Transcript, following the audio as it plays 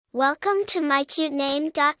Welcome to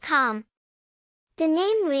mycutename.com. The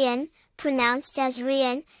name Rian, pronounced as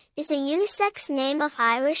Rian, is a unisex name of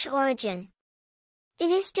Irish origin.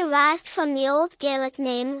 It is derived from the Old Gaelic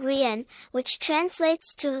name Rian, which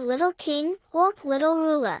translates to little king or little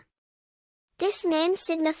ruler. This name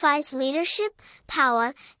signifies leadership,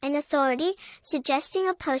 power, and authority, suggesting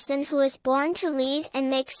a person who is born to lead and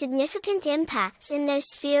make significant impacts in their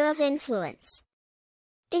sphere of influence.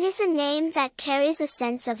 It is a name that carries a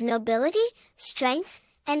sense of nobility, strength,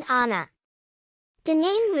 and honor. The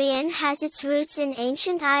name Rian has its roots in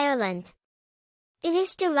ancient Ireland. It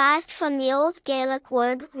is derived from the Old Gaelic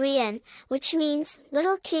word Rian, which means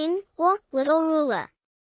little king or little ruler.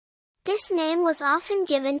 This name was often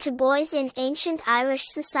given to boys in ancient Irish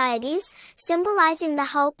societies, symbolizing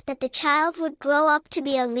the hope that the child would grow up to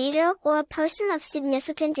be a leader or a person of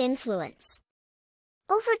significant influence.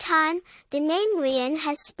 Over time, the name Rian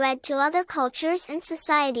has spread to other cultures and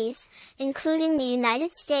societies, including the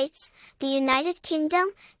United States, the United Kingdom,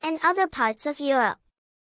 and other parts of Europe.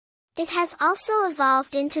 It has also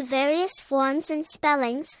evolved into various forms and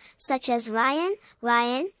spellings, such as Ryan,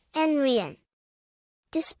 Ryan, and Rian.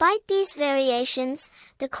 Despite these variations,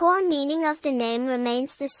 the core meaning of the name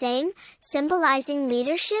remains the same, symbolizing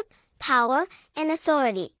leadership, power, and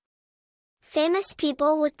authority. Famous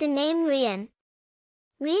people with the name Rian.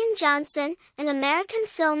 Rian Johnson, an American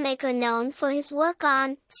filmmaker known for his work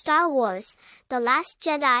on Star Wars, The Last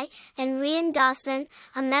Jedi, and Rian Dawson,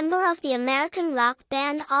 a member of the American rock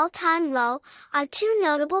band All Time Low, are two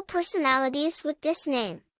notable personalities with this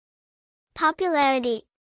name. Popularity.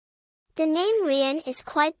 The name Rian is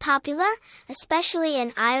quite popular, especially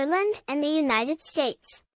in Ireland and the United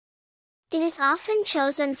States. It is often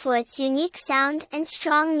chosen for its unique sound and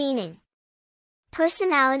strong meaning.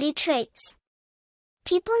 Personality traits.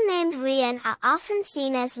 People named Rian are often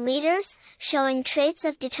seen as leaders, showing traits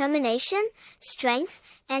of determination, strength,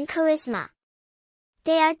 and charisma.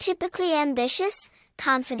 They are typically ambitious,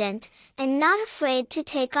 confident, and not afraid to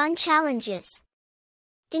take on challenges.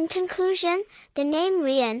 In conclusion, the name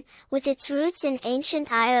Rian, with its roots in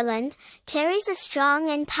ancient Ireland, carries a strong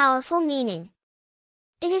and powerful meaning.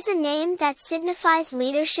 It is a name that signifies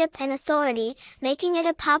leadership and authority, making it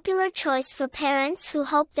a popular choice for parents who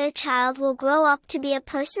hope their child will grow up to be a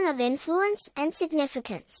person of influence and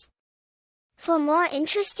significance. For more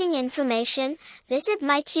interesting information, visit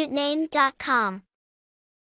mycutename.com.